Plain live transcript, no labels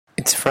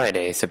It's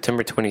Friday,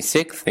 September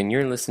 26th, and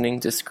you're listening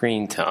to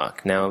Screen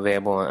Talk, now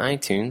available on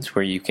iTunes,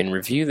 where you can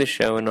review the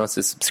show and also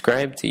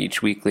subscribe to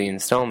each weekly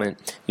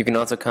installment. You can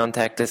also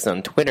contact us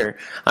on Twitter.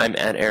 I'm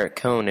at Eric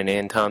Cohn, and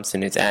Ann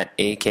Thompson is at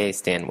AK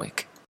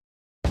Stanwyck.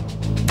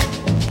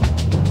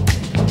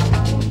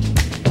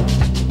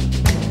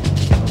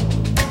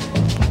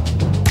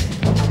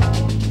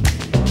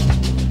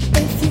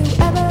 If you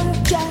ever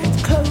get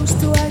close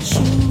to a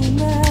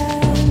human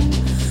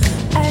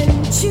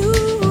and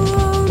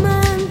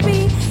human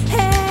behavior,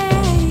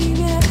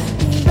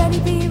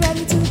 be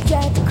ready to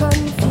get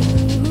confused.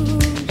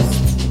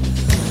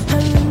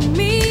 And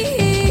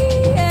me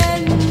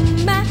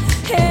and my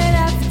head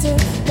after,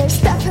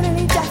 there's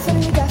definitely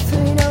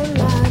no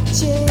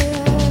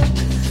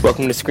logic.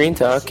 Welcome to Screen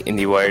Talk,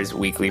 IndieWire's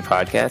weekly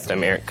podcast.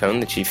 I'm Eric Cohn,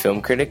 the chief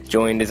film critic,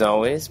 joined as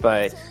always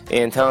by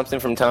Ann Thompson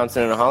from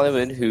Thompson in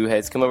Hollywood, who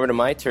has come over to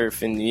my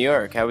turf in New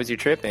York. How was your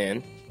trip,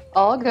 Ann?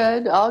 All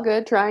good.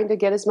 Trying to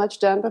get as much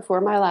done before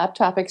my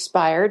laptop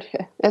expired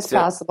as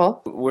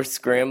possible. We're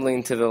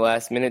scrambling to the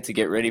last minute to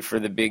get ready for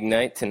the big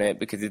night tonight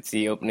because it's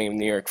the opening of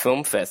New York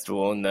Film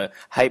Festival, and the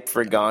hype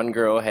for Gone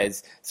Girl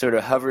has sort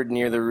of hovered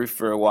near the roof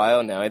for a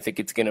while now. I think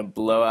it's going to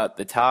blow out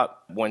the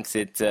top once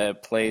it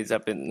plays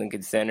up at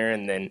Lincoln Center,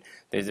 and then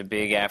there's a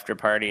big after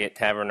party at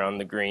Tavern on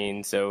the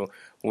Green. So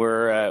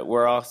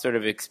we're all sort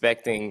of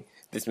expecting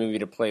this movie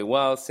to play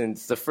well,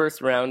 since the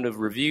first round of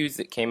reviews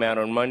that came out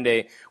on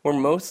Monday were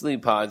mostly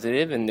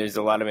positive, and there's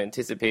a lot of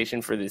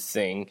anticipation for this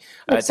thing.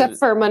 Except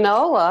for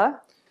Manola,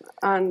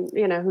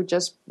 who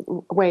just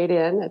weighed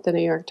in at the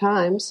New York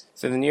Times.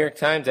 So the New York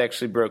Times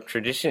actually broke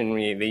tradition.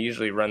 They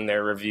usually run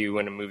their review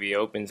when a movie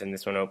opens, and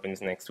this one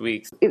opens next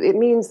week. It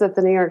means that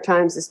the New York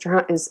Times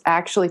is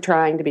actually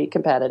trying to be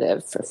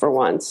competitive for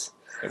once.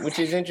 Which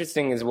is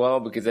interesting as well,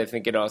 because I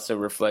think it also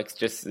reflects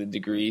just the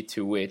degree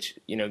to which,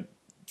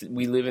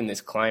 we live in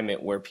this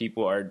climate where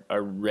people are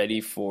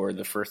ready for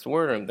the first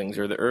word on things,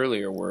 or the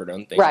earlier word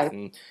on things. Right.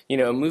 And,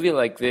 a movie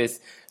like this,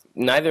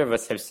 neither of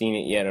us have seen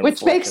it yet,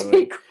 which makes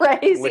me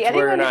crazy. Which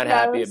Anyone we're not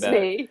happy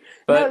about.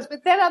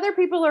 But then other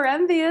people are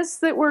envious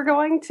that we're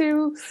going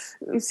to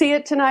see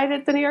it tonight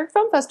at the New York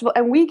Film Festival.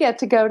 And we get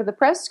to go to the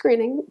press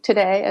screening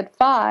today at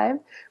 5,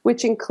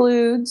 which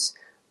includes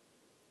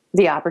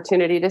the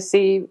opportunity to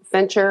see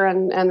Fincher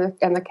and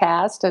the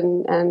cast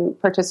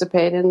and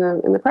participate in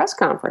the press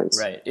conference.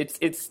 Right.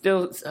 It's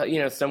still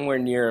somewhere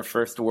near a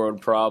first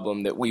world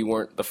problem that we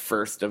weren't the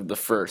first of the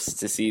first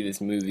to see this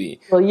movie.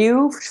 Well,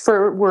 you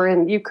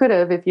could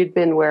have, if you'd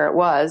been where it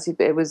was.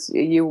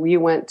 You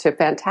went to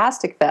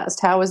Fantastic Fest.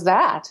 How was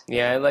that?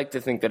 Yeah, I like to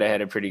think that I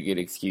had a pretty good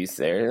excuse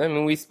there. I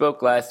mean, we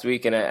spoke last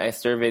week, and I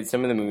surveyed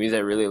some of the movies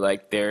I really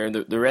liked there.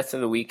 The rest of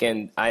the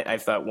weekend I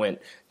thought went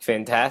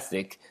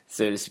fantastic,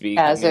 so to speak.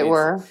 It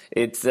were.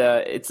 It's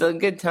a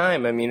good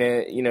time. I mean,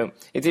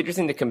 it's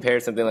interesting to compare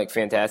something like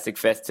Fantastic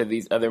Fest to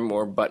these other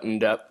more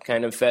buttoned up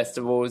kind of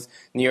festivals.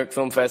 New York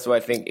Film Festival, I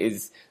think,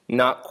 is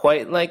not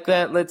quite like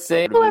that, let's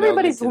say. Well,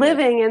 everybody's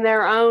living in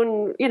their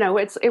own,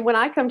 when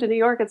I come to New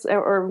York,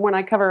 or when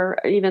I cover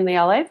even the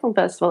LA Film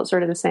Festival, it's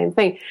sort of the same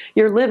thing.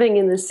 You're living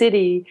in the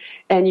city,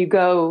 and you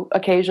go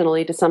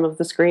occasionally to some of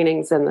the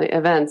screenings and the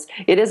events.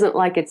 It isn't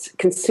like it's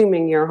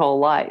consuming your whole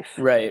life.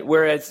 Right.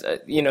 Whereas,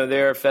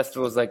 there are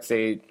festivals like,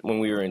 say, when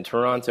we were in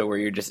Toronto, where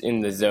you're just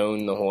in the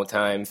zone the whole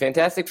time.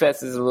 Fantastic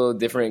Fest is a little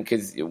different,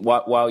 because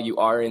while you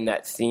are in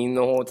that scene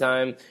the whole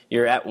time,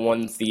 you're at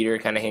one theater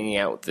kind of hanging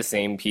out with the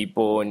same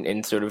people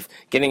and sort of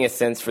getting a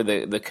sense for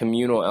the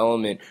communal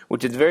element,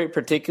 which is very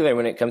particular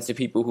when it comes to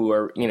people who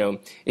are,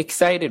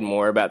 excited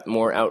more about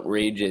more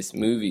outrageous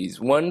movies.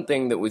 One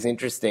thing that was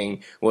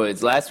interesting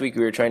was last week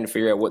we were trying to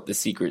figure out what the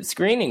secret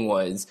screening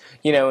was,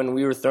 and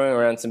we were throwing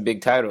around some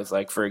big titles,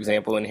 like, for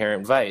example,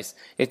 Inherent Vice.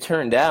 It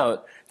turned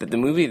out that the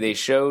movie they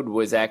showed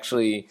was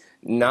actually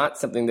not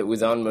something that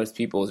was on most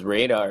people's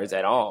radars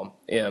at all.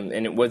 And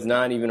it was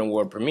not even a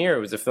world premiere.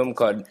 It was a film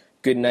called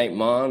Goodnight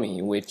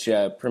Mommy, which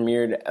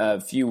premiered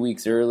a few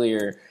weeks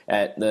earlier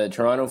at the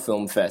Toronto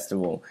Film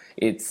Festival.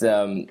 It's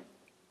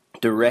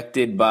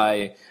directed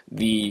by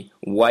the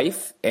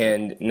wife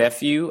and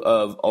nephew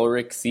of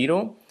Ulrich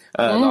Seidel,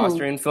 the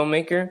Austrian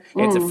filmmaker.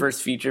 It's a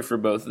first feature for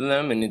both of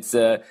them, and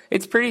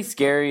it's pretty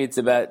scary. It's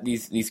about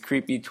these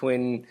creepy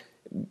twin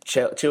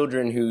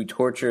children who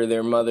torture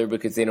their mother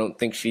because they don't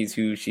think she's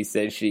who she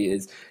says she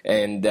is,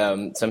 and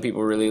some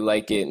people really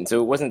like it. And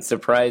so it wasn't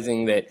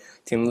surprising that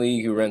Tim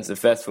Lee, who runs the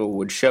festival,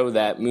 would show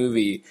that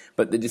movie,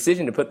 but the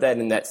decision to put that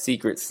in that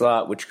secret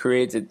slot, which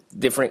creates a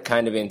different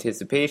kind of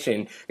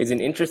anticipation, is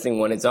an interesting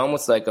one. It's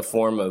almost like a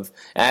form of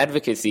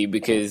advocacy,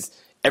 because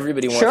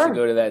everybody wants to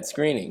go to that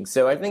screening.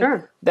 So I think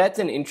that's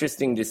an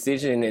interesting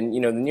decision. And,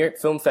 the New York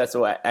Film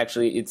Festival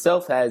actually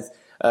itself has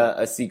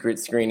a secret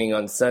screening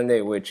on Sunday,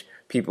 which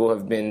people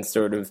have been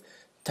sort of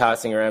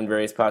tossing around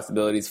various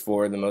possibilities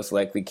for. The most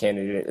likely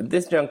candidate at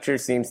this juncture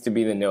seems to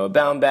be the Noah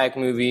Baumbach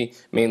movie,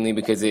 mainly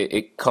because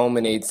it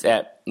culminates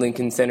at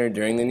Lincoln Center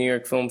during the New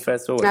York Film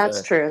Festival.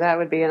 That's true. That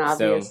would be an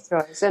obvious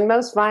choice. And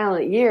Most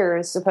Violent Year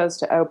is supposed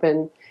to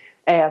open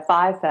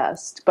AFI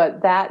Fest,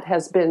 but that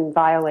has been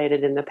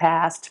violated in the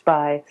past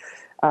by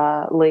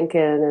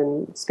Lincoln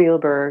and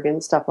Spielberg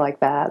and stuff like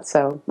that.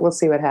 So we'll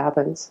see what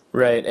happens.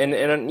 Right, and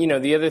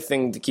the other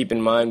thing to keep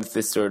in mind with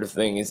this sort of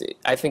thing is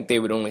I think they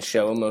would only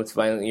show Most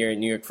Violent Year at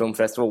New York Film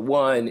Festival,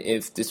 one,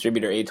 if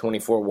distributor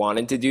A24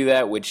 wanted to do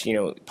that, which,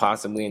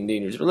 possibly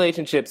endangers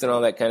relationships and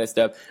all that kind of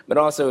stuff, but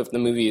also if the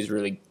movie is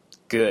really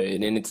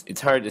good, and it's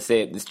hard to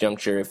say at this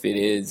juncture if it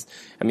is.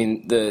 I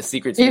mean, the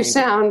Secret You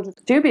sound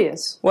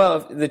dubious.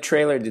 Well, the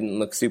trailer didn't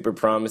look super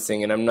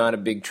promising, and I'm not a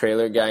big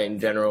trailer guy in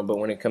general, but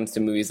when it comes to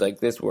movies like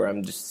this where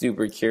I'm just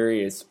super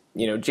curious,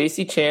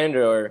 J.C.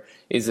 Chandor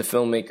is a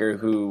filmmaker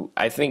who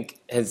I think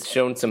has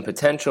shown some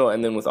potential,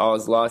 and then with All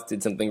Is Lost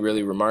did something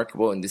really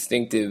remarkable and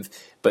distinctive,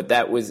 but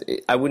that was,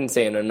 I wouldn't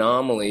say an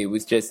anomaly, it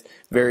was just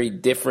very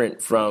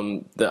different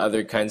from the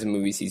other kinds of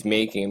movies he's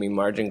making. I mean,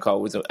 Margin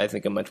Call was, I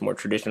think, a much more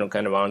traditional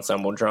kind of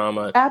ensemble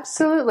drama.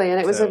 Absolutely, and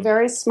it was a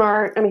very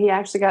smart, he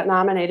actually got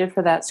nominated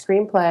for that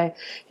screenplay.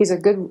 He's a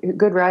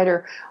good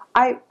writer.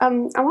 I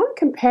want to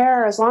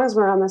compare, as long as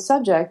we're on the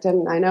subject,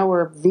 and I know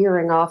we're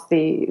veering off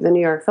the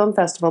New York Film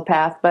Festival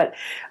path, but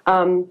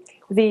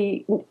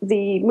the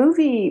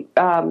movie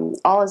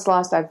All Is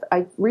Lost.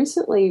 I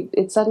recently,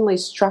 it suddenly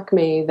struck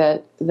me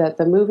that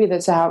the movie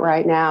that's out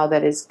right now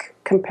that is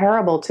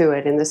comparable to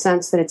it in the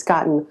sense that it's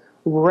gotten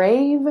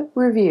rave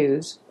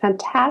reviews,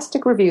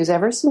 fantastic reviews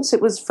ever since it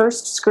was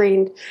first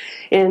screened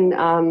in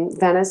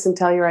Venice and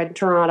Telluride in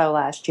Toronto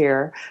last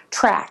year.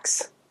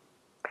 Tracks.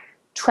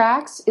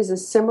 Tracks is a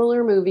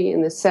similar movie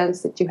in the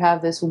sense that you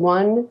have this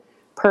one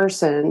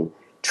person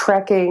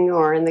trekking,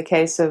 or in the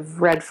case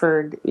of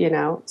Redford,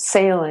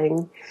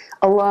 sailing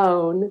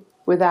alone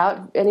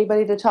without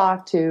anybody to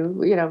talk to,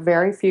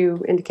 very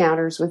few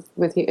encounters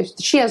with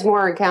she has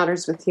more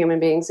encounters with human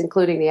beings,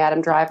 including the Adam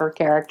Driver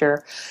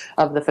character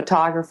of the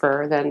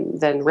photographer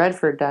than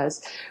Redford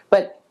does.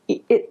 But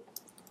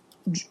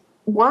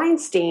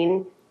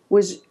Weinstein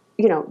was,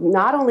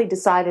 not only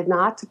decided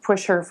not to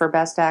push her for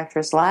Best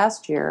Actress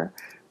last year,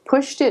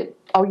 pushed it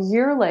a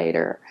year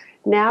later.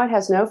 Now it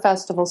has no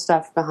festival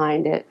stuff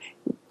behind it.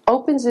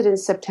 Opens it in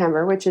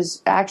September, which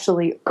is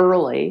actually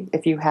early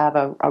if you have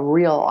a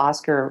real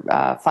Oscar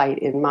fight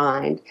in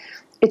mind.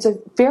 It's a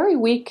very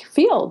weak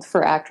field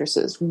for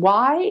actresses.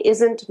 Why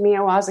isn't Mia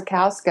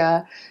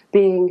Wasikowska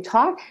being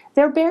talked?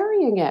 They're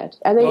burying it.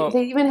 And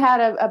they even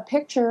had a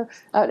picture,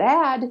 an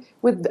ad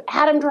with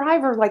Adam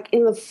Driver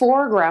in the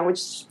foreground,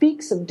 which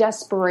speaks of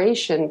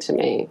desperation to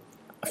me.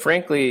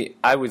 Frankly,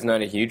 I was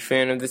not a huge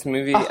fan of this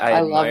movie.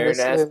 I admired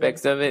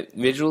aspects of it.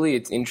 Visually,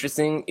 it's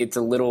interesting. It's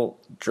a little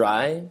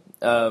dry,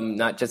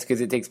 not just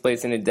because it takes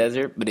place in a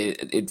desert, but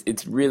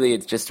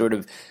it's just sort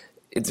of,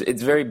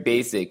 it's very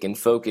basic and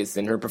focused,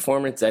 and her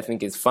performance, I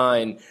think, is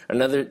fine.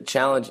 Another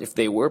challenge, if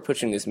they were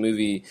pushing this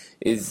movie,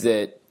 is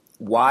that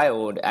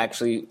Wild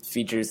actually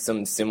features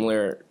some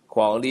similar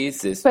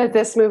qualities. But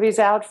this movie's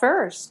out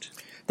first.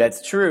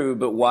 That's true,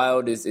 but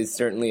Wild is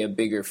certainly a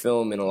bigger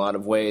film in a lot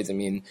of ways. I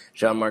mean,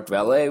 Jean-Marc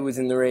Vallée was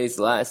in the race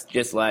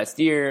just last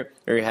year,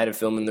 or he had a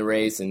film in the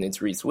race, and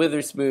it's Reese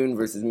Witherspoon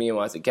versus Mia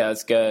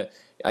Wasikowska.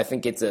 I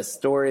think it's a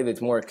story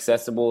that's more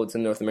accessible to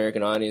North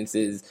American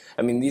audiences.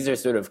 I mean, these are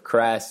sort of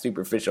crass,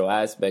 superficial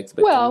aspects.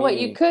 But what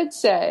you could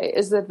say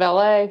is that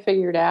Vallée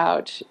figured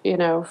out,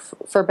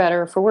 for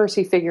better or for worse,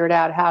 he figured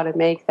out how to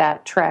make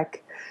that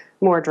trek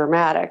more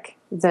dramatic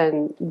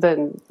than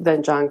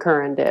John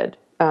Curran did.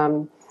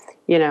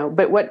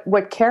 But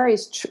what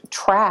carries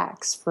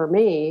Tracks for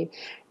me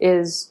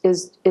is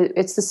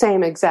it's the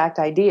same exact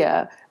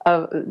idea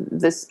of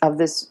this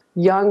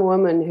young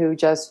woman who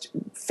just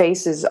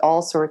faces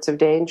all sorts of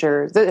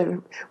danger.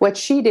 What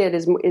she did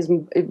is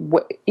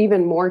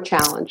even more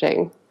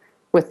challenging,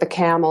 with the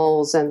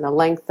camels and the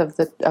length of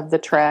the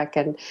trek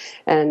and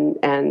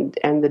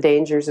the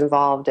dangers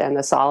involved and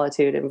the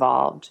solitude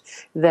involved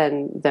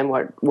than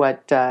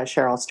what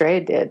Cheryl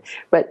Strayed did.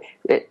 But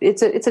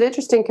it's an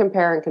interesting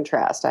compare and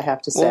contrast, I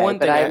have to say. Well,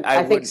 but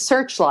I think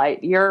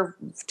Searchlight,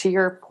 to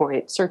your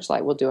point,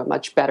 Searchlight will do a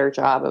much better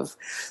job of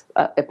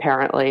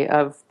apparently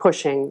of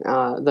pushing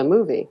the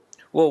movie.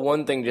 Well,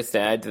 one thing just to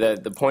add to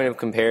that, the point of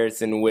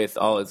comparison with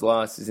All Is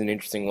Lost is an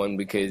interesting one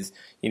because,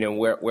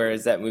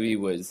 whereas that movie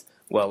was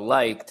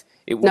well-liked,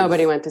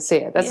 nobody went to see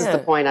it. This is the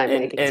point I'm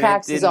making.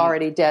 Tracks is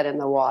already dead in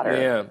the water.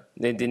 Yeah,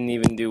 they didn't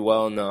even do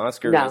well in the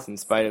Oscar race, in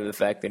spite of the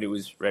fact that it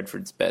was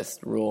Redford's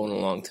best role in a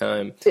long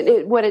time.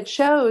 What it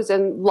shows,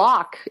 and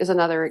Locke is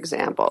another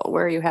example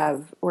where you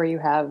have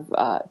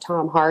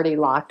Tom Hardy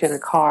locked in a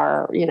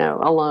car,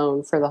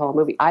 alone for the whole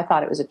movie. I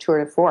thought it was a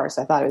tour de force.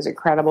 I thought it was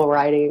incredible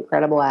writing,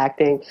 incredible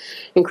acting,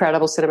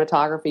 incredible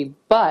cinematography,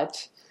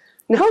 but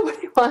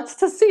nobody wants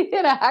to see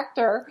an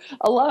actor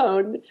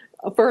alone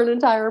for an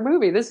entire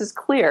movie. This is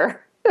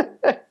clear.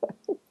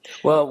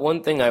 Well,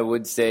 one thing I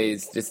would say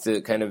is, just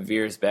to kind of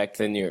veer us back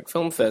to the New York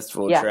Film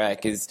Festival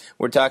track, is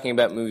we're talking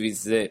about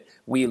movies that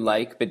we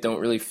like but don't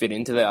really fit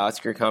into the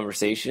Oscar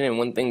conversation. And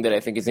one thing that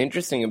I think is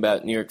interesting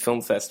about New York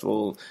Film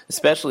Festival,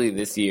 especially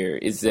this year,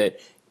 is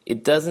that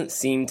it doesn't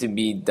seem to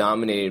be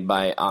dominated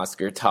by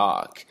Oscar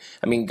talk.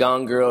 I mean,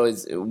 Gone Girl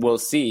we'll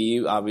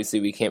see. Obviously,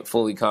 we can't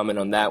fully comment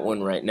on that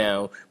one right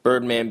now.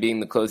 Birdman being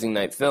the closing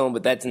night film,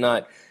 but that's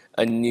not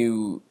a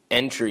new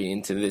entry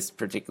into this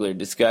particular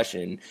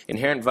discussion.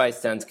 Inherent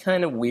Vice sounds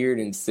kind of weird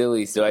and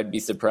silly, so I'd be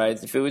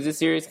surprised if it was a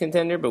serious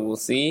contender, but we'll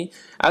see.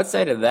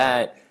 Outside of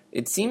that,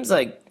 it seems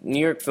like New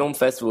York Film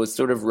Festival is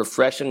sort of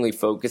refreshingly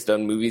focused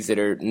on movies that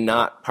are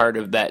not part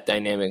of that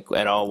dynamic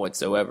at all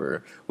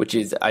whatsoever, which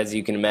is, as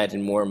you can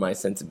imagine, more my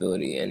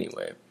sensibility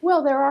anyway.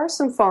 Well, there are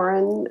some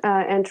foreign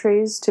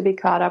entries to be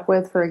caught up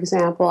with. For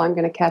example, I'm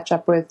going to catch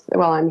up with,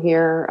 while I'm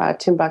here,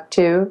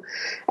 Timbuktu.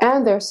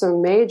 And there's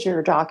some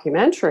major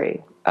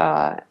documentary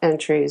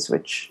entries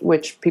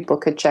which people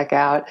could check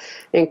out.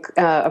 And,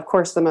 of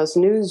course, the most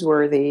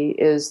newsworthy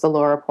is the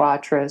Laura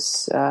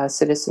Poitras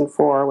Citizen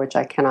 4, which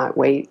I cannot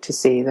wait to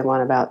see, the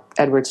one about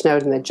Edward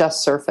Snowden that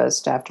just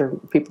surfaced after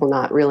people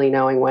not really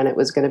knowing when it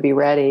was going to be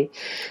ready.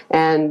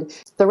 And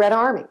The Red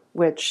Army,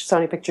 which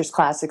Sony Pictures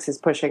Classics is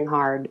pushing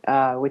hard,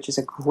 which is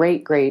a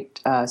great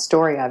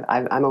story.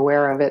 I'm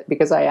aware of it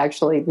because I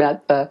actually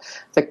met the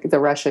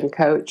Russian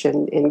coach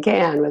in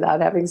Cannes without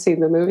having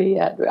seen the movie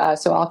yet.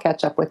 So I'll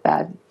catch up with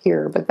that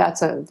here. But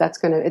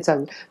it's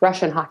a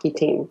Russian hockey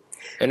team.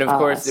 And of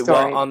course,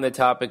 while on the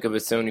topic of a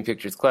Sony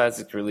Pictures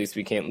Classics release,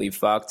 we can't leave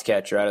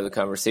Foxcatcher out of the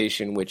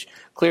conversation, which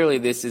clearly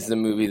this is the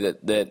movie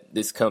that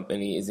this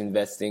company is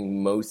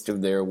investing most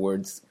of their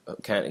awards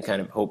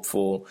kind of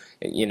hopeful,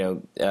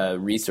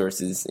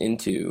 resources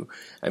into.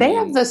 They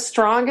have the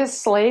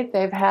strongest slate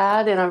they've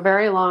had in a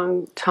very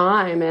long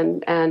time,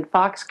 and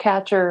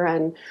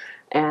Foxcatcher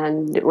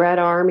and Red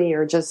Army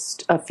are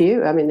just a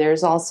few. I mean,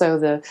 there's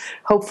also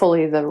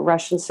hopefully the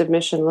Russian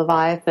submission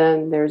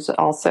Leviathan. There's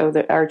also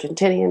the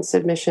Argentinian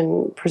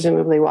submission,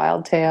 presumably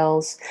Wild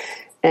Tales,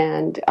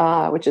 and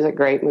which is a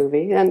great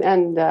movie. And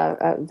it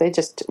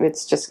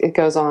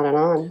goes on and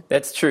on.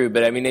 That's true,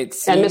 but I mean, it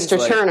seems and Mr.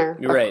 like, Turner,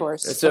 right. Of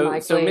course. So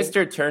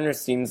Mr. Turner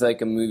seems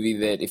like a movie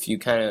that, if you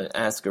kind of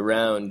ask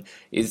around,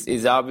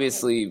 is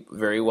obviously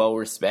very well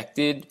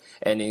respected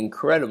and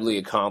incredibly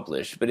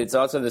accomplished. But it's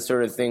also the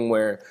sort of thing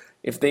where,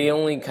 if they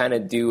only kind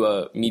of do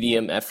a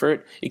medium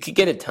effort, it could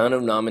get a ton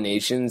of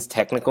nominations,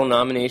 technical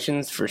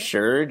nominations for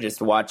sure.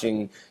 Just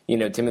watching,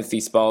 Timothy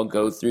Spall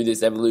go through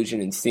this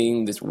evolution and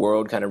seeing this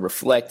world kind of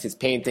reflect his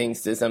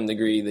paintings to some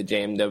degree, the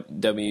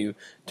J.M.W.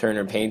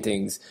 Turner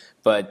paintings.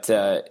 But,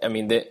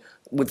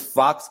 with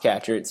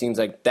Foxcatcher, it seems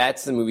like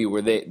that's the movie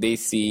where they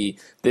see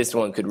this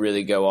one could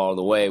really go all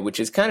the way, which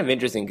is kind of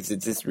interesting because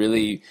it's this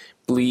really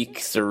bleak,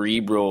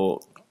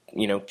 cerebral,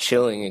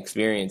 chilling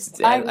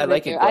experience. I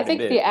like it. I think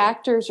the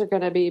actors are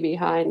going to be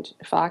behind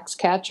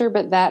Foxcatcher,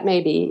 but that may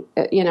be,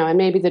 and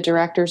maybe the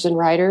directors and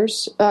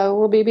writers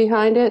will be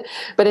behind it.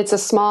 But it's a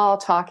small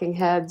talking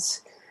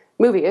heads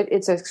movie.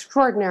 It's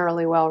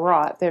extraordinarily well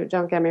wrought.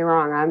 Don't get me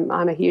wrong.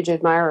 I'm a huge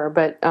admirer,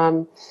 but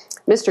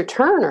Mr.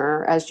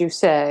 Turner, as you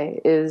say,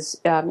 is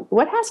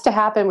what has to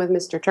happen with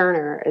Mr.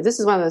 Turner. This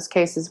is one of those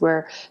cases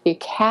where the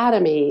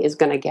Academy is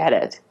going to get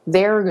it.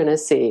 They're going to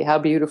see how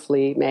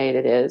beautifully made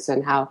it is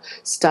and how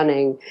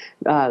stunning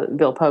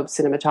Bill Pope's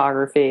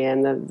cinematography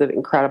and the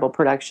incredible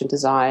production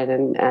design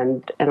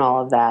and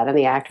all of that. And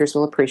the actors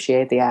will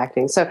appreciate the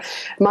acting. So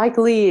Mike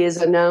Leigh is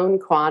a known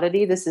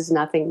quantity. This is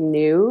nothing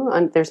new.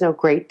 There's no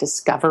great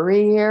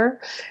discovery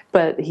here,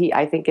 but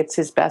I think it's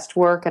his best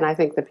work, and I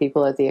think the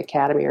people at the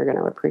Academy are going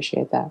to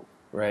appreciate that.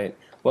 Right.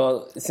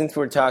 Well, since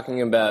we're talking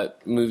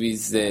about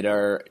movies that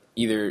are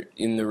either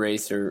in the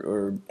race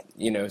or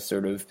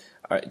sort of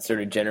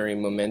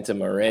generating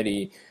momentum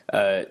already,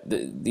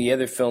 the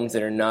other films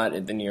that are not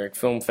at the New York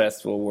Film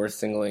Festival worth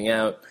singling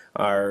out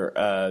are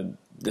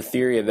The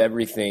Theory of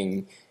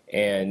Everything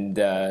and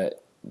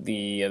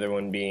the other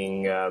one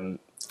being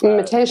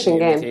Imitation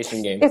Game.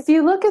 Game. If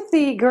you look at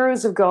the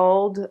Gurus of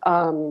Gold,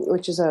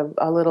 which is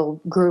a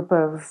little group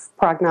of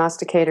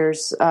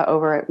prognosticators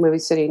over at Movie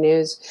City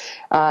News,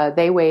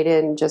 they weighed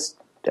in just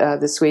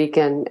this week,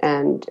 and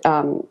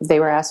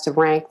they were asked to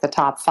rank the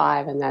top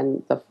 5 and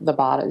then the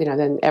bottom,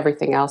 then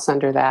everything else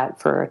under that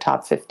for a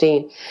top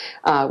 15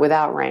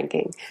 without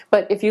ranking.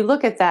 But if you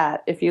look at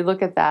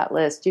that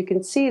list, you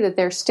can see that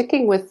they're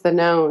sticking with the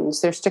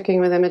knowns. They're sticking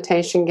with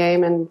Imitation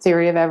Game and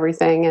Theory of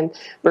Everything and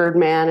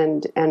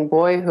Birdman and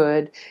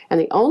Boyhood. And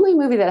the only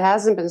movie that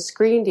hasn't been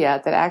screened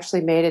yet that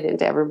actually made it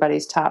into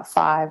everybody's top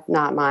 5,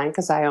 not mine,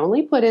 because I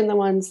only put in the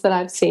ones that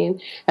I've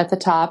seen at the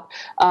top,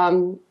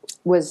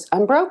 was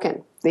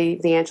Unbroken,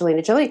 the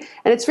Angelina Jolie.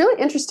 And it's really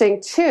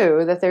interesting,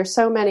 too, that there's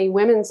so many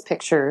women's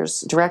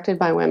pictures directed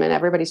by women.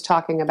 Everybody's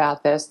talking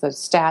about this. The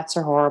stats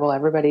are horrible.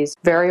 Everybody's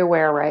very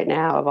aware right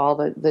now of all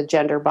the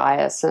gender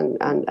bias and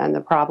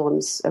the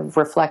problems of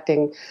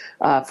reflecting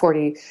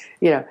the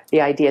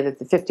idea that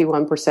the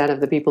 51% of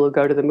the people who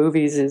go to the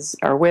movies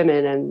are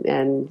women,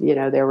 and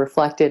they're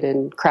reflected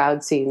in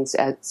crowd scenes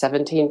at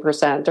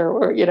 17%,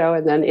 or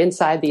and then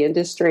inside the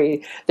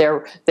industry,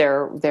 their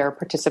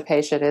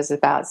participation is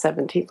about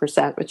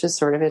 17%, which is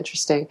sort of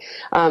interesting.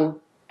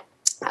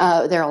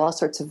 There are all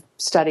sorts of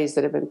studies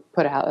that have been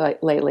put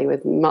out lately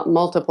with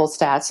multiple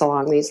stats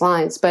along these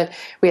lines. But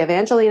we have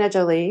Angelina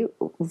Jolie,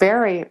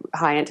 very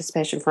high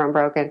anticipation for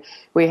Unbroken.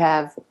 We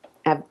have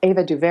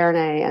Ava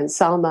DuVernay and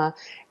Selma,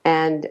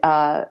 and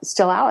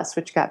Still Alice,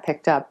 which got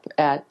picked up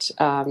at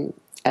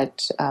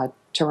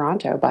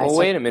Toronto by. Well,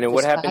 wait a minute.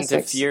 What happened to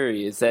Classics.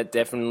 Fury? Is that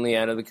definitely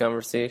out of the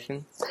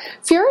conversation?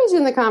 Fury's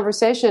in the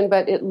conversation,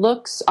 but it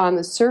looks on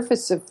the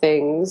surface of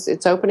things.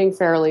 It's opening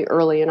fairly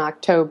early in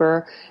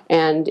October,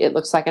 and it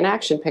looks like an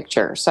action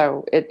picture.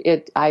 So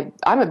I'm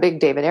a big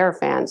David Ayer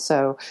fan,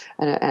 so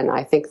and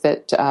I think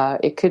that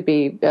it could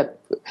be. It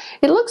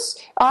looks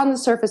on the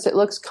surface. It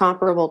looks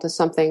comparable to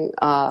something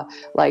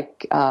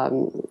like.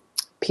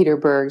 Peter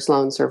Berg's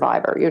Lone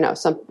Survivor,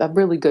 a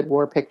really good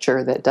war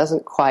picture that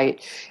doesn't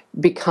quite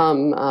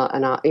become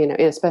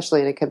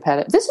especially in a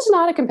competitive. This is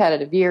not a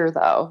competitive year,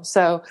 though.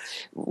 So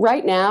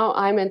right now,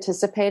 I'm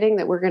anticipating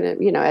that we're going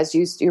to, as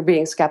you're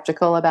being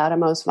skeptical about a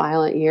most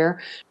violent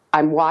year.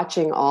 I'm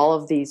watching all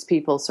of these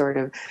people sort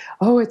of,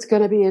 it's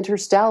going to be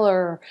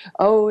Interstellar.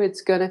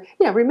 It's going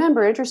to,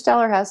 remember,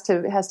 Interstellar has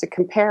to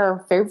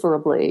compare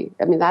favorably.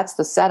 I mean, that's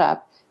the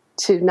setup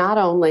to not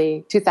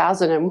only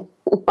 2001: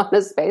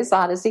 A Space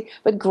Odyssey,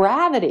 but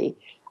Gravity.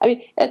 I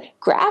mean,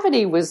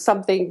 Gravity was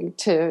something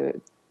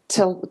to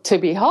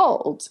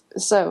behold.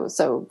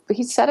 So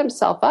he set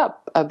himself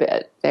up a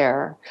bit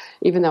there,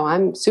 even though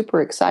I'm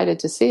super excited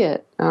to see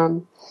it.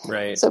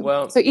 Right.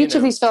 So each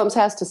of these films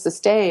has to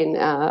sustain.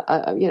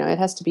 It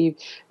has to be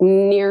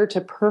near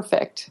to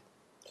perfect.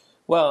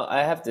 Well,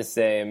 I have to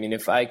say, I mean,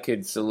 if I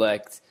could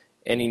select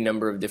any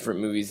number of different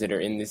movies that are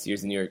in this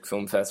year's New York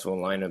Film Festival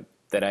lineup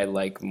that I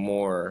like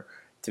more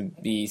to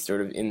be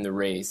sort of in the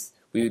race,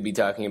 we would be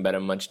talking about a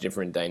much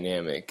different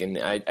dynamic. And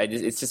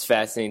it's just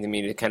fascinating to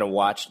me to kind of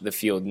watch the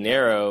field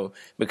narrow,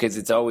 because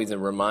it's always a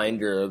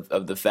reminder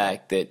of the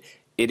fact that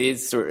it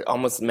is sort of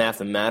almost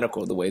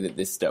mathematical the way that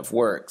this stuff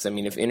works. I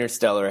mean, if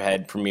Interstellar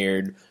had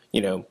premiered,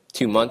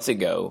 2 months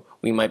ago,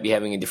 we might be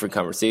having a different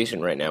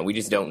conversation right now. We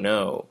just don't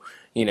know.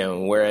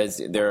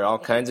 Whereas there are all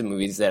kinds of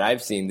movies that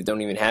I've seen that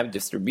don't even have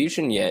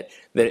distribution yet,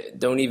 that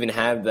don't even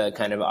have the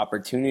kind of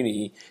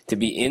opportunity to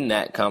be in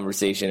that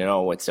conversation at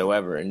all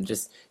whatsoever. And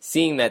just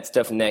seeing that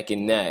stuff neck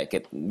and neck,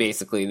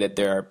 basically that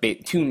there are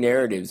two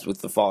narratives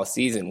with the fall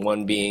season,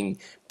 one being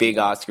big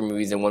Oscar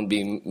movies and one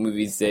being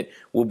movies that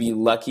will be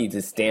lucky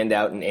to stand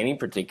out in any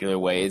particular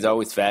way, is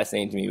always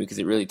fascinating to me, because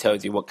it really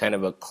tells you what kind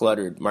of a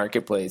cluttered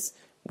marketplace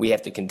we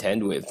have to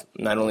contend with,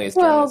 not only as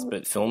journalists,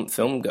 but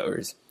film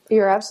goers.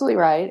 You're absolutely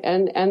right,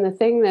 and the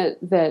thing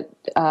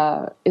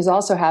that is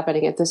also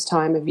happening at this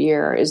time of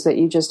year is that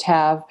you just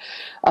have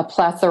a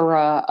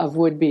plethora of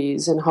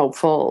would-bes and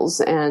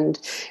hopefuls, and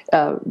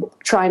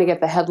trying to get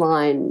the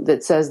headline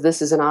that says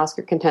this is an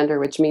Oscar contender,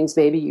 which means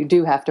maybe you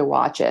do have to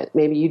watch it,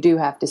 maybe you do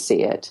have to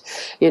see it.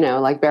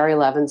 Like Barry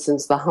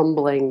Levinson's The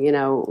Humbling,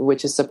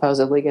 which is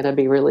supposedly going to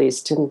be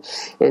released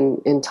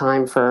in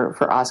time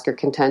for Oscar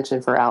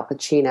contention for Al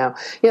Pacino.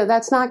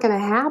 That's not going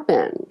to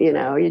happen.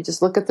 You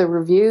just look at the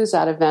reviews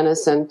out of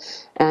Venice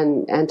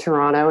and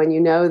Toronto,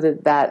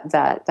 and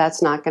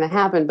that's not going to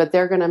happen. But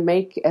they're going to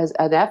make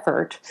an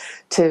effort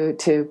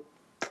to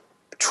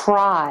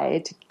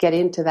try to get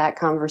into that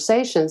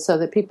conversation so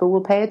that people will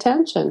pay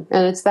attention,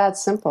 and it's that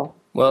simple.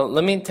 Well,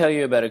 let me tell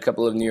you about a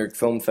couple of New York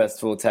Film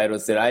Festival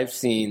titles that I've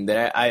seen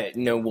that I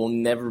know will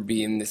never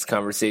be in this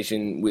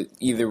conversation, with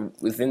either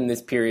within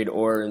this period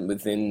or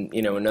within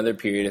another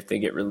period if they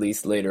get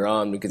released later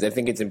on, because I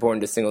think it's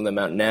important to single them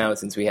out now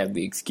since we have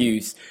the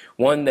excuse.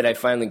 One that I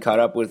finally caught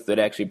up with that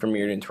actually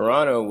premiered in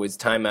Toronto was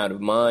Time Out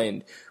of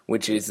Mind,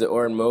 which is the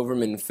Oren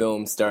Moverman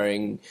film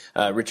starring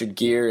Richard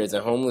Gere as a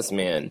homeless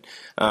man,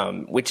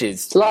 which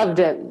is loved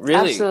it,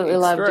 really absolutely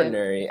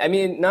extraordinary. Loved it. I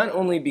mean, not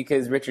only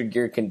because Richard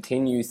Gere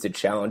continues to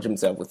challenge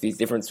himself with these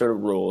different sort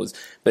of roles,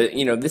 but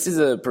this is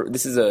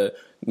a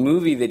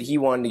movie that he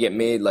wanted to get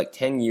made like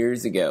 10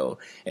 years ago,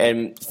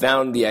 and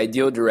found the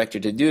ideal director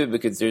to do it,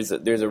 because there's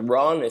a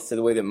rawness to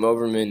the way that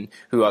Moverman,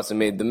 who also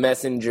made The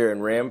Messenger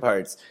and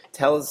Ramparts,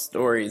 tells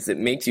stories that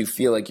makes you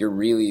feel like you're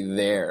really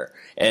there.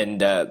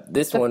 And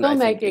this one, I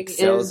think,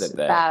 excels at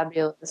that.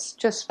 Fabulous,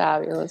 just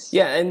fabulous.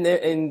 Yeah, and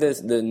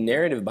the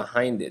narrative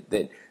behind it,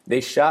 that they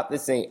shot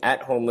this thing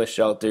at homeless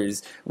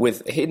shelters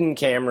with hidden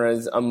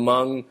cameras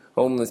among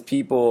homeless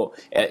people.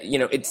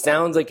 It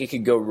sounds like it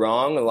could go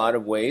wrong a lot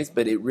of ways,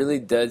 but it really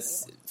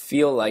does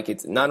feel like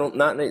it's not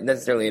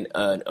necessarily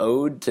an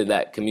ode to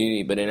that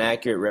community, but an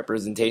accurate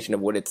representation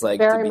of what it's like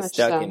to be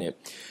stuck in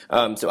it.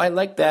 So I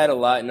like that a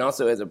lot, and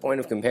also as a point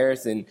of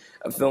comparison,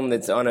 a film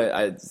that's on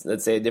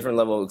let's say a different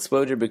level of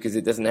exposure, because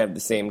it doesn't have the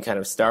same kind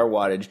of star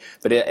wattage,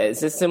 but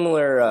it's a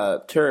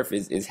similar turf,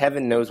 is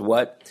Heaven Knows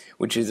What,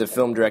 which is a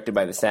film directed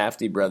by the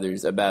Safdie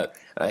brothers about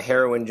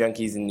heroin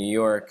junkies in New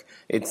York.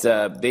 It's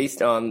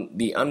based on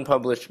the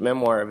unpublished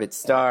memoir of its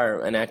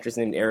star, an actress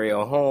named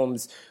Ariel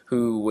Holmes,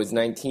 who was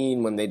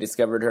 19 when they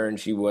discovered her, and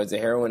she was a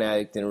heroin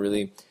addict in a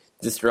really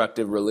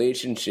destructive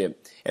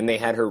relationship, and they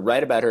had her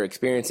write about her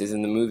experiences,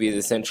 and the movie is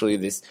essentially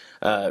this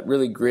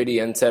really gritty,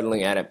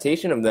 unsettling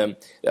adaptation of them.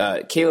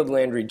 Caleb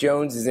Landry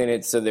Jones is in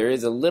it, so there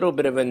is a little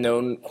bit of a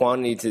known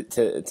quantity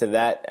to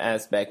that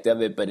aspect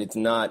of it, but it's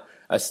not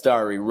a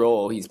starry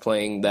role. He's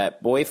playing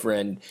that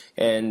boyfriend,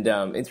 and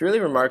it's really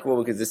remarkable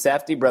because the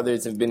Safdie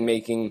brothers have been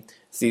making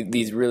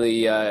these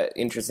really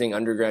interesting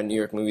underground New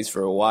York movies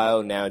for a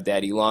while now.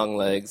 Daddy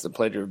Longlegs, The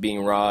Pleasure of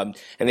Being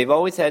Robbed, and they've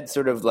always had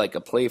sort of like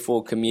a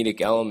playful comedic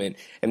element,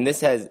 and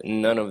this has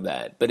none of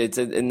that. But it's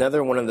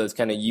another one of those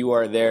kind of you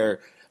are there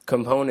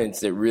components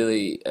that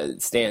really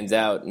stands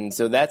out, and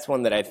so that's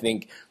one that I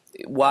think,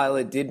 while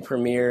it did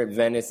premiere at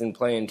Venice and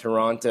play in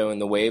Toronto in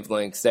the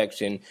Wavelength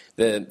section,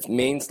 the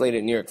main slate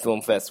at New York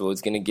Film Festival is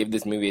going to give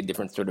this movie a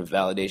different sort of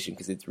validation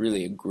because it's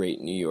really a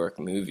great New York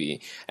movie,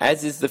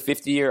 as is The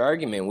 50-Year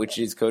Argument, which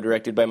is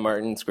co-directed by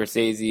Martin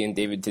Scorsese and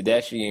David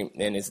Tedeschi,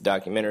 and it's a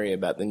documentary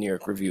about the New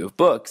York Review of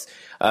Books.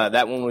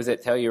 That one was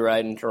at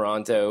Telluride in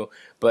Toronto.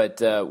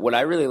 But what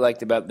I really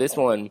liked about this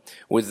one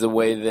was the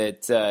way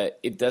that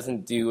it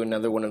doesn't do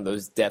another one of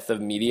those death of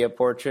media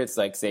portraits,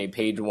 like, say,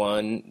 Page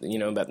One,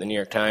 about the New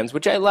York Times,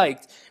 which I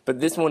liked.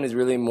 But this one is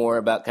really more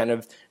about kind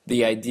of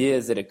the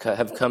ideas that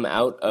have come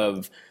out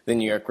of the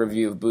New York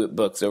Review of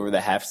Books over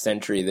the half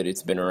century that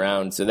it's been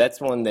around. So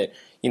that's one that,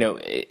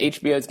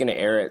 HBO is going to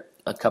air it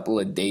a couple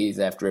of days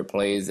after it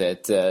plays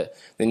at the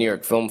New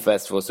York Film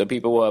Festival, so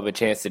people will have a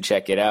chance to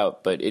check it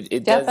out. But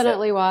it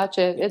definitely watch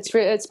it. It's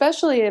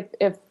especially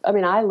if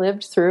I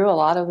lived through a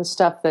lot of the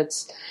stuff it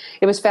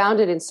was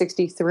founded in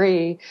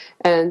 '63,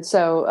 and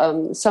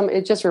so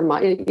it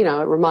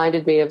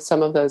reminded me of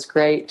some of those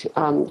great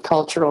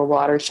cultural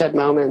watershed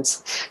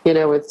moments,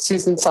 with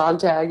Susan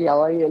Sontag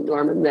yelling at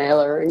Norman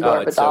Mailer and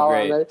Gore Vidal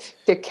on the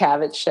Dick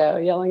Cavett show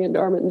yelling at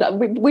Norman.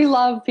 We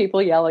love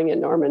people yelling at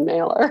Norman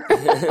Mailer.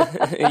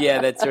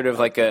 Yeah, that's sort of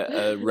like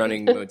a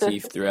running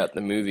motif throughout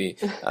the movie.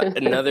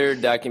 Another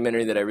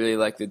documentary that I really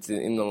like that's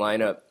in the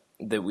lineup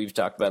that we've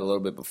talked about a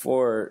little bit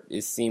before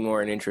is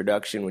Seymour: An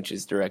Introduction, which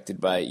is directed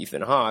by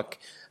Ethan Hawke,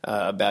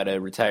 about a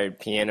retired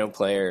piano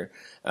player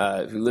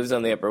who lives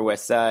on the Upper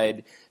West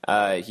Side.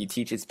 He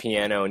teaches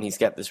piano, and he's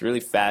got this really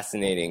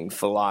fascinating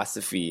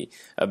philosophy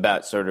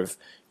about sort of,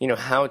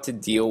 how to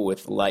deal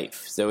with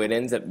life. So it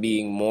ends up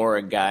being more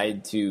a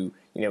guide to,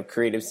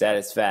 creative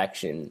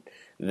satisfaction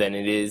than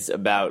it is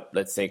about,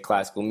 let's say,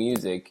 classical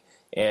music.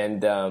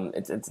 And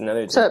it's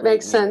another. So it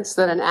makes sense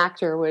that an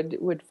actor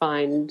would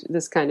find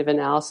this kind of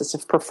analysis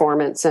of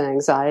performance and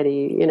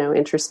anxiety,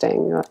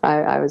 interesting.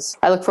 I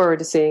look forward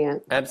to seeing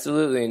it.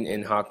 Absolutely,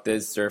 and Hawke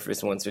does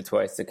surface once or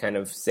twice to kind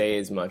of say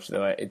as much,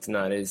 though it's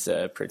not as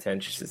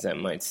pretentious as that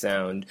might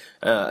sound.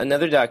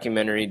 Another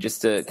documentary,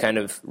 just to kind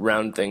of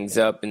round things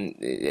up, and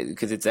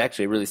because it's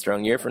actually a really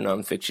strong year for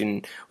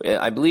nonfiction.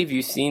 I believe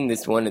you've seen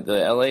this one at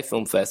the LA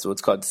Film Festival.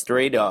 It's called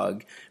Stray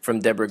Dog from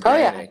Deborah Granick. Oh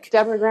yeah,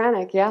 Deborah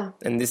Granick, yeah.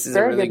 And this is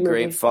a really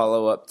great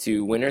follow-up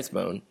to Winter's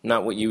Bone.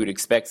 Not what you would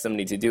expect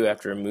somebody to do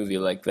after a movie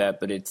like that,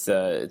 but it's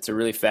a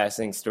really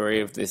fascinating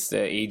story of this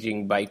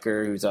aging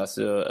biker who's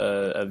also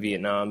a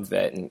Vietnam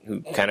vet and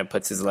who kind of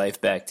puts his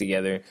life back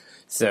together.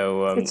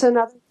 So it's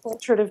another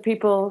portrait of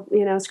people,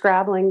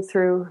 scrabbling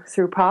through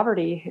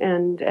poverty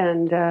and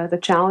the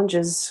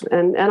challenges,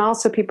 and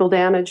also people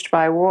damaged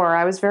by war.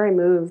 I was very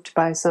moved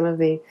by some of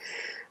the.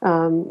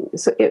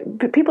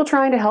 People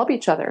trying to help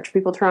each other,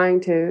 people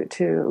trying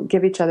to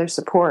give each other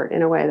support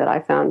in a way that I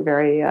found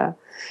very,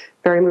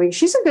 very moving.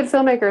 She's a good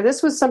filmmaker.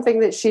 This was something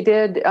that she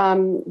did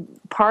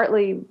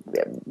partly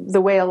the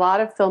way a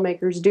lot of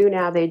filmmakers do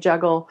now. They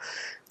juggle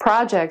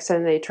projects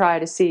and they try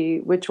to see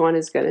which one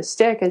is going to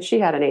stick. And she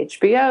had an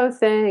HBO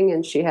thing,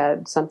 and she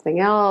had something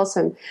else,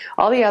 and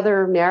all the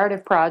other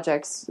narrative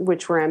projects,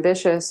 which were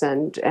ambitious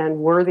and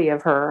worthy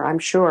of her, I'm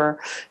sure,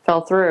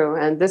 fell through.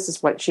 And this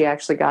is what she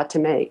actually got to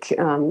make,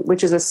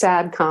 which is a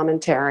sad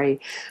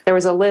commentary. There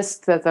was a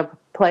list that the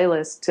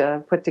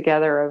playlist put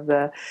together of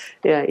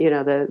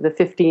the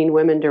 15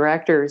 women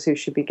directors who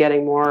should be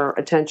getting more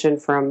attention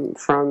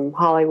from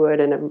Hollywood,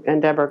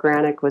 and Deborah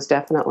Granick was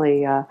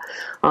definitely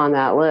on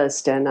that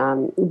list. And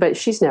but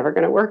she's never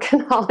going to work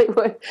in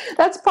Hollywood.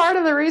 That's part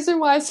of the reason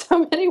why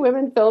so many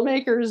women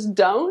filmmakers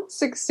don't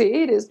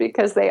succeed, is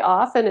because they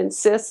often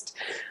insist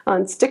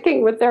on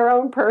sticking with their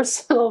own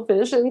personal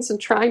visions and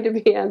trying to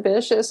be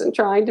ambitious and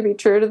trying to be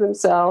true to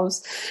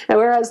themselves, and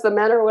whereas the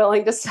men are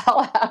willing to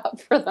sell out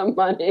for the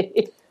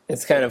money.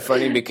 It's kind of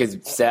funny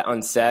because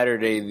on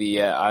Saturday, the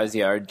Asia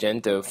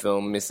Argento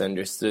film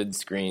Misunderstood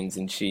screens,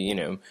 and she,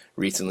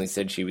 recently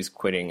said she was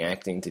quitting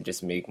acting to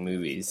just make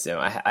movies. So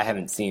I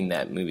haven't seen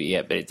that movie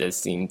yet, but it does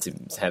seem to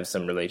have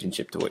some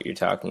relationship to what you're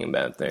talking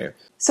about there.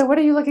 So what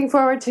are you looking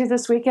forward to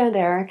this weekend,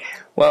 Eric?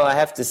 Well, I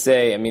have to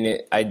say,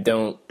 I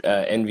don't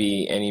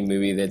envy any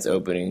movie that's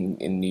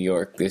opening in New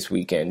York this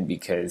weekend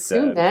because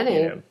too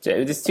many.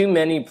 There's too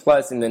many.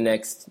 Plus, in the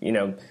next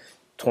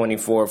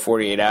 24,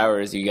 48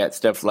 hours, you got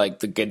stuff like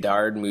the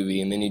Godard movie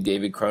and then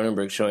David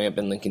Cronenberg showing up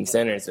in Lincoln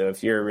Center. So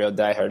if you're a real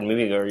diehard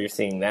moviegoer, you're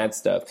seeing that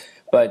stuff.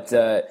 But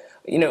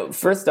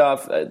first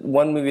off,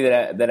 one movie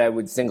that I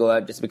would single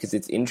out just because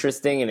it's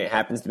interesting and it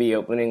happens to be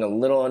opening a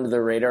little under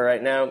the radar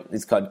right now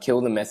is called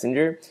Kill the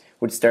Messenger,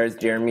 which stars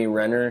Jeremy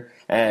Renner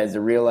as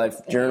a real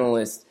life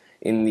journalist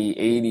in the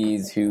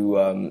 80s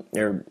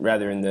or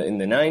rather in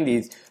the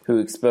 90s, who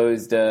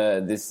exposed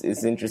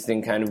this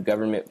interesting kind of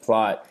government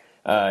plot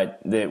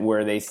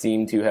where they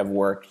seem to have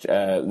worked.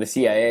 The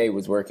CIA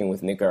was working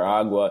with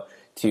Nicaragua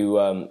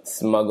to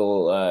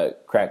smuggle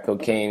crack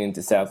cocaine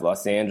into South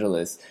Los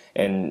Angeles,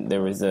 and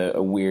there was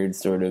a weird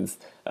sort of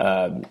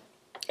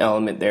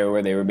element there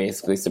where they were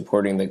basically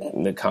supporting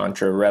the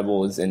Contra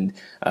rebels, and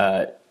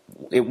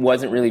it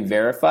wasn't really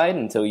verified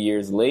until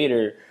years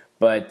later.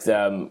 But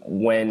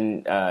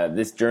when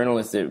this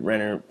journalist that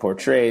Renner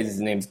portrays, his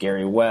name's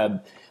Gary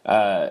Webb,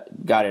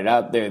 got it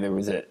out there, there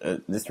was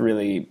this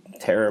really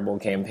terrible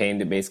campaign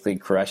to basically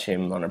crush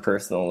him on a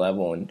personal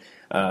level. And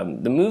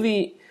the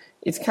movie,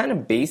 it's kind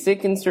of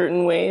basic in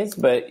certain ways,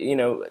 but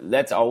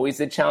that's always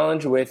a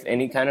challenge with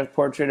any kind of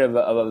portrait of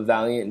a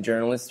valiant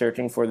journalist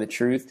searching for the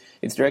truth.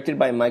 It's directed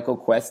by Michael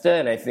Cuesta,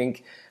 and I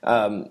think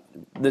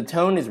the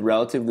tone is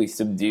relatively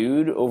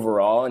subdued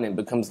overall, and it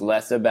becomes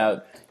less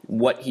about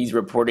what he's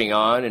reporting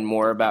on and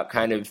more about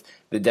kind of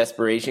the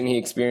desperation he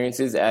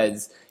experiences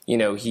as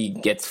he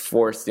gets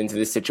forced into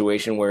this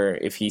situation where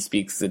if he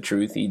speaks the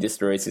truth, he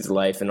destroys his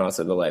life and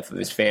also the life of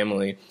his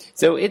family.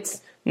 So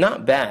it's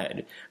not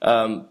bad,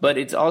 but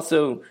it's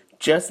also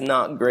just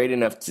not great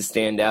enough to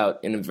stand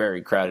out in a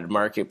very crowded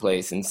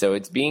marketplace, and so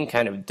it's being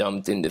kind of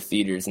dumped into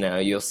theaters now.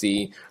 You'll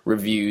see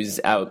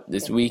reviews out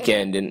this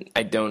weekend, and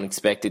I don't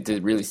expect it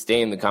to really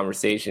stay in the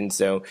conversation,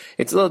 so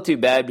it's a little too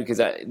bad because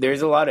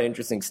there's a lot of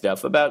interesting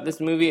stuff about this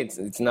movie.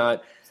 It's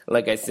not,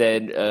 like I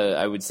said,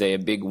 I would say a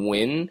big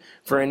win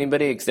for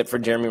anybody except for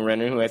Jeremy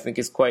Renner, who I think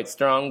is quite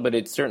strong, but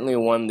it's certainly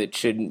one that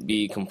shouldn't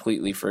be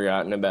completely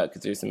forgotten about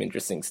because there's some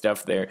interesting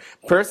stuff there.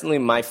 Personally,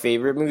 my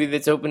favorite movie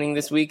that's opening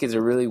this week is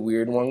a really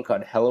weird one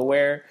called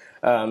Hellaware.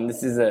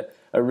 This is a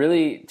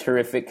really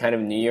terrific kind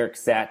of New York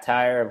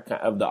satire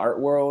of the art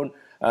world.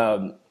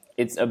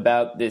 It's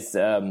about this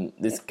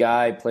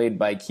guy played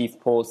by Keith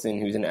Polson,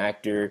 who's an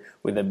actor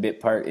with a bit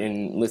part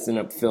in Listen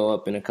Up,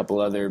 Philip, and a couple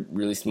other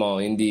really small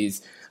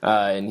indies.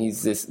 And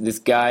he's this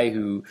guy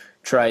who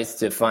tries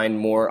to find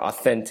more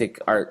authentic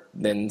art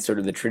than sort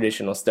of the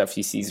traditional stuff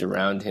he sees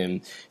around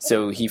him.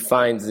 So he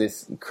finds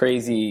this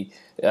crazy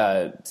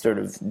sort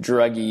of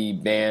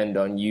druggy band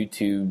on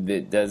YouTube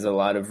that does a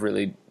lot of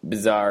really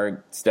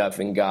bizarre stuff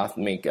in goth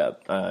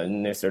makeup.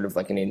 And they're sort of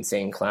like an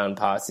Insane Clown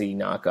Posse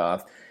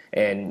knockoff.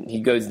 And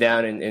he goes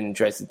down and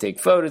tries to take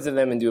photos of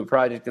them and do a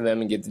project of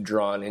them and gets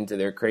drawn into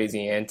their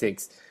crazy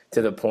antics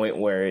to the point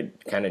where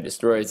it kind of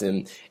destroys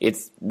him.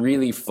 It's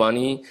really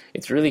funny.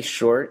 It's really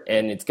short,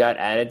 and it's got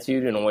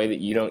attitude in a way that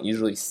you don't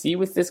usually see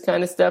with this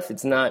kind of stuff.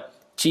 It's not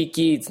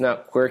cheeky. It's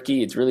not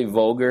quirky. It's really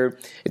vulgar.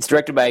 It's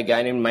directed by a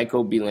guy named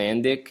Michael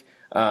Bilandic.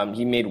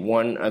 He made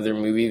one other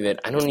movie that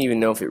I don't even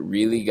know if it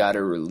really got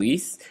a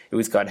release. It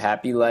was called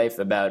Happy Life,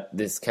 about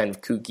this kind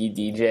of kooky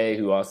DJ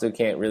who also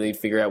can't really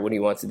figure out what he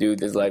wants to do with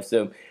his life.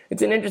 So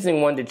it's an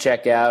interesting one to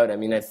check out. I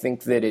mean, I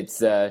think that it's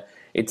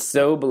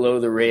so below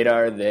the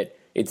radar that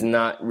it's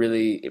not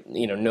really,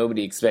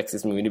 nobody expects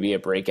this movie to be a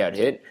breakout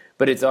hit,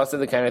 but it's also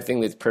the kind of thing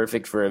that's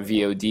perfect for a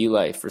VOD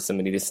life for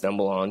somebody to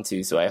stumble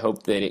onto. So I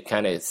hope that it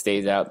kind of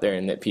stays out there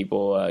and that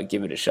people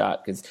give it a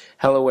shot, because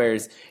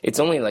Hellaware's, it's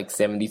only like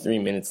 73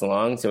 minutes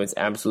long, so it's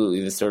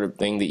absolutely the sort of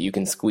thing that you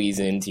can squeeze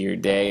into your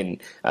day,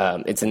 and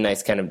it's a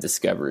nice kind of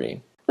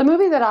discovery. The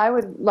movie that I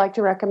would like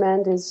to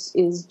recommend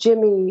is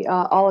Jimmy,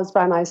 All Is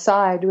By My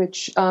Side,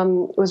 which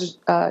was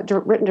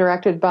written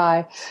directed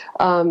by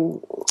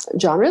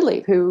John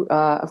Ridley, who,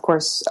 of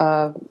course,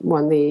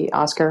 won the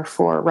Oscar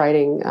for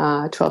writing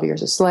 12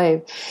 Years a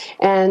Slave.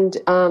 And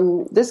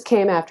this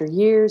came after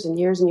years and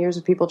years and years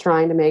of people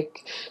trying to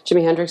make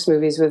Jimi Hendrix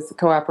movies with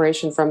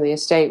cooperation from the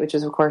estate, which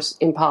is, of course,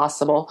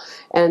 impossible.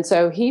 And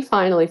so he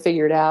finally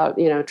figured out,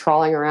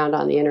 trawling around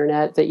on the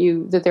internet,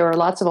 that there were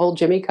lots of old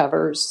Jimmy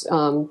covers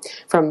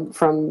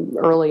from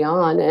early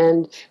on,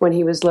 and when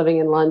he was living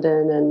in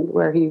London and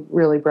where he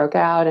really broke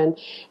out,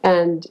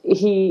 and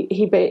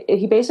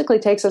he basically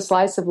takes a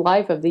slice of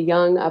life of the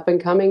young up and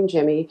coming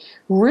Jimmy,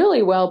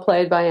 really well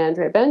played by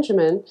Andre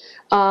Benjamin,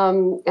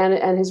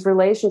 and his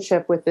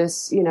relationship with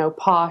this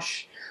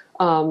posh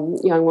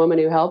young woman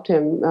who helped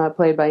him,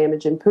 played by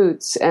Imogen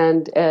Poots,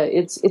 and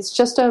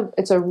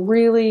it's a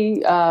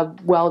really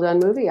well done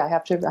movie. I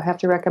have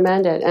to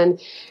recommend it. And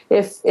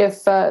if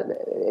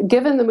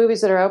given the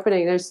movies that are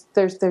opening,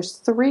 there's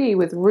three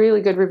with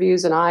really good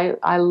reviews, and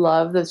I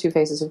love The Two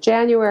Faces of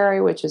January,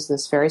 which is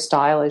this very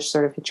stylish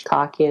sort of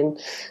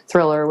Hitchcockian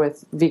thriller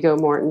with Viggo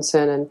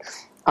Mortensen and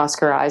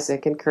Oscar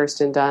Isaac and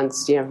Kirsten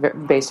Dunst,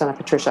 based on a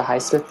Patricia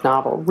Highsmith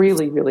novel.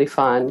 Really, really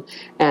fun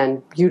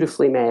and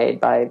beautifully made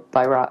by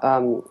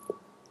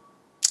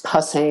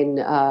Hossein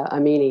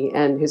Amini,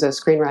 and who's a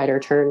screenwriter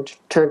turned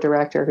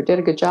director who did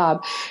a good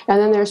job.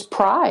 And then there's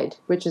Pride,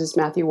 which is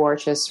Matthew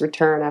Warchus'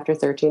 return after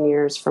 13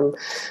 years from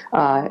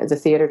the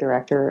theater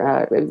director.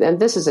 And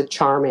this is a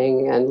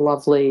charming and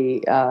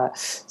lovely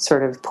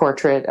sort of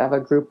portrait of a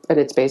group, and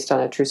it's based on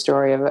a true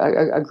story of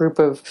a group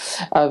of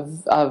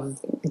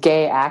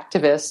gay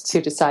activists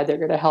who decide they're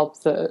going to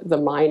help the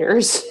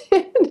miners.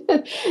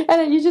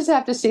 And you just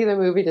have to see the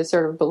movie to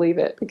sort of believe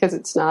it, because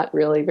it's not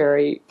really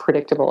very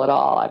predictable at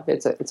all.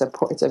 It's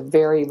a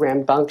very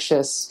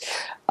rambunctious,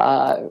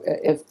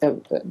 what's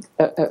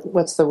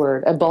the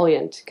word?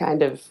 Ebullient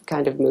kind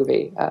of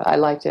movie. I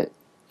liked it.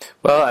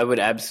 Well, I would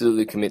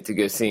absolutely commit to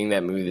go seeing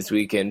that movie this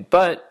weekend,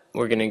 but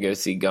we're going to go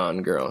see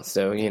Gone Girl.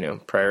 So,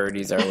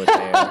 priorities are what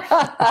they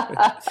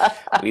are.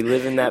 We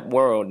live in that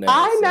world now.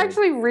 I'm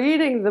actually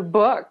reading the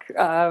book.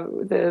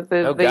 Oh,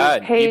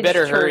 God. You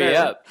better hurry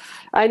up.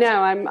 I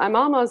know. I'm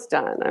almost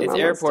done. It's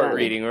airport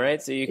reading,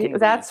 right? So you can.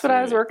 That's what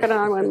I was working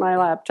on when my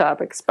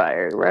laptop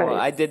expired, right? Well,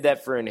 I did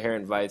that for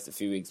Inherent Vice a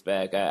few weeks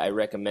back. I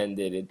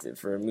recommended it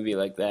for a movie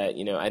like that.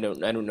 I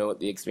don't know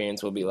what the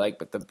experience will be like,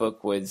 but the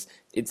book was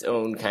its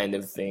own kind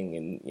of thing.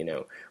 And,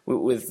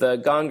 with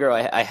Gone Girl,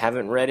 I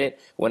haven't read it.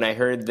 When I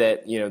heard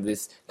that,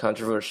 this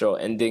controversial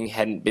ending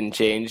hadn't been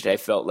changed, I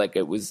felt like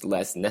it was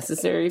less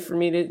necessary for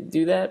me to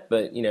do that.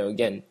 But,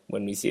 again,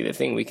 when we see the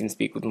thing, we can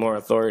speak with more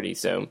authority.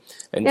 So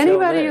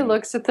anybody who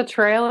looks at the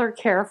trailer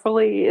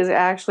carefully is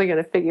actually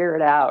going to figure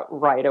it out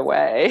right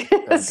away.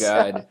 Oh,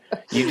 God.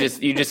 You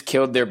just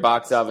killed their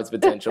box office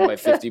potential by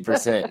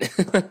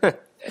 50%.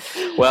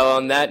 Well,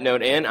 on that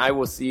note, Ann, I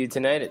will see you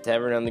tonight at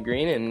Tavern on the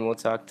Green, and we'll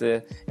talk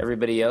to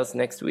everybody else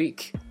next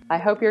week. I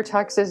hope your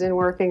tux is in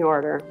working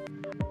order.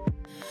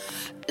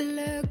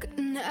 Look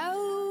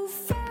no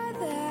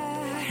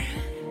further.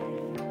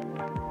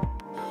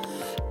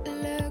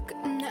 Look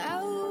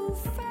no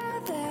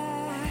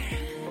further.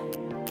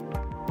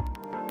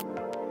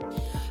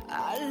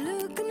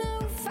 Look no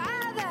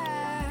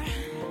further.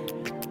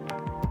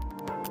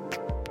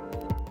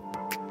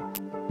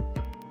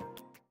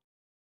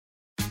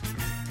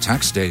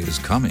 Tax day is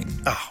coming.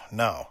 Oh,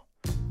 no.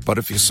 But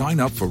if you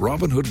sign up for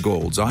Robinhood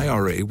Gold's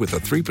IRA with a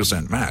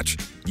 3% match,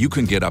 you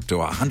can get up to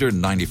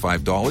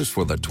 $195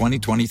 for the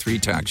 2023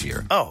 tax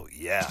year. Oh,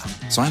 yeah.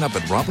 Sign up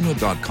at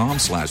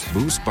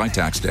Robinhood.com/boost by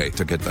tax day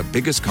to get the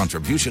biggest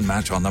contribution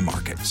match on the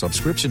market.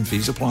 Subscription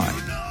fees apply.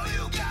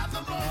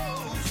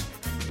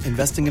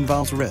 Investing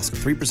involves risk.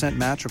 3%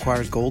 match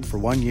requires gold for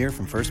 1 year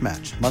from first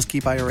match. Must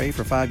keep IRA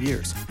for 5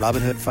 years.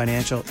 Robinhood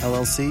Financial,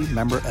 LLC,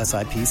 member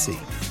SIPC.